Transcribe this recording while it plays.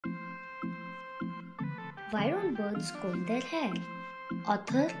Why don't birds comb their hair?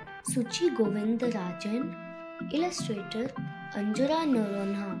 Author Suchi Govindarajan, illustrator Anjura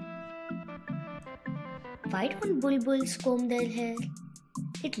Naronha. Why don't bulbuls comb their hair?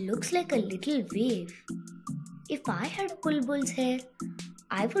 It looks like a little wave. If I had a bulbul's hair,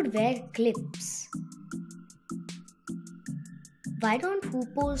 I would wear clips. Why don't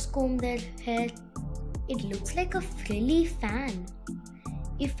hoopoes comb their hair? It looks like a frilly fan.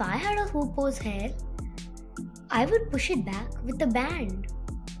 If I had a hoopoe's hair, I would push it back with a band.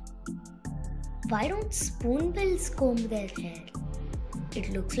 Why don't spoonbills comb their hair? It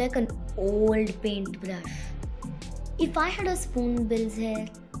looks like an old paintbrush. If I had a spoonbill's hair,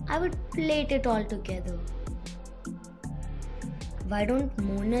 I would plait it all together. Why don't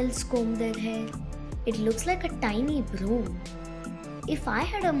monals comb their hair? It looks like a tiny broom. If I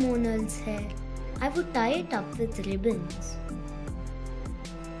had a monal's hair, I would tie it up with ribbons.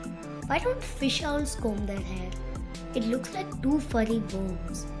 Why don't fish owls comb their hair? It looks like two furry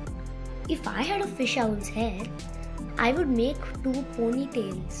worms. If I had a fish owl's hair, I would make two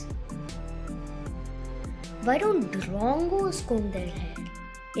ponytails. Why don't drongos comb their hair?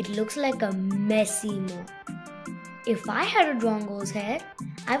 It looks like a messy mop. If I had a drongo's hair,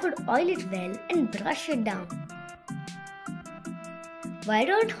 I would oil it well and brush it down. Why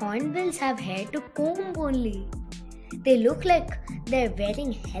don't hornbills have hair to comb only? They look like they're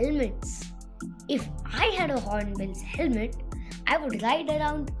wearing helmets. If I had a hornbill's helmet, I would ride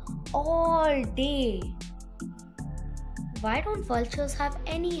around all day. Why don't vultures have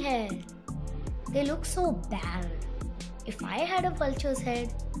any hair? They look so bad. If I had a vulture's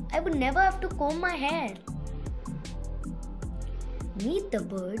head, I would never have to comb my hair. Meet the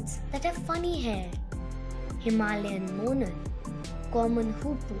birds that have funny hair. Himalayan monal, common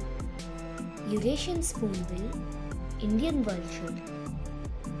hoopoe, Eurasian spoonbill, Indian vulture,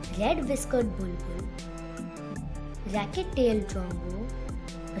 red-whiskered bulbul, racket-tailed drongo,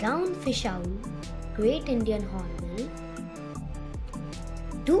 brown fish owl, great Indian hornbill.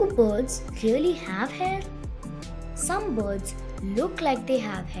 Do birds really have hair? Some birds look like they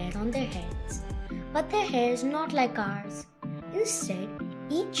have hair on their heads, but their hair is not like ours. Instead,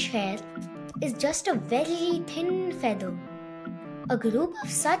 each hair is just a very thin feather. A group of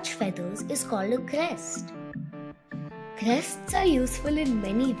such feathers is called a crest. Crests are useful in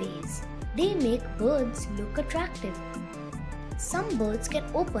many ways. They make birds look attractive. Some birds can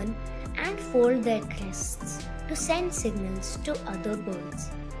open and fold their crests to send signals to other birds.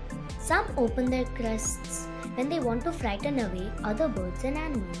 Some open their crests when they want to frighten away other birds and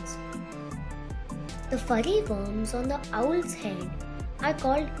animals. The furry worms on the owl's head are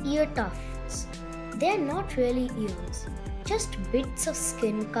called ear tufts. They are not really ears, just bits of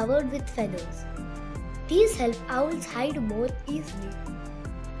skin covered with feathers. These help owls hide more easily,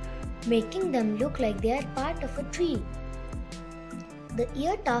 making them look like they are part of a tree. The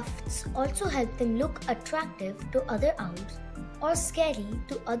ear tufts also help them look attractive to other owls or scary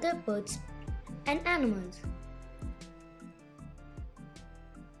to other birds and animals.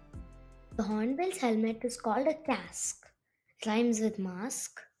 The hornbill's helmet is called a casque, rhymes with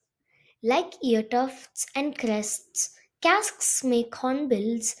mask. Like ear tufts and crests, casques make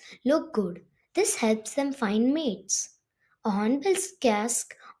hornbills look good. This helps them find mates. A hornbill's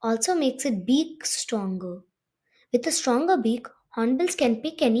casque also makes its beak stronger. With a stronger beak, hornbills can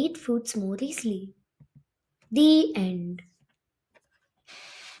pick and eat fruits more easily. The end.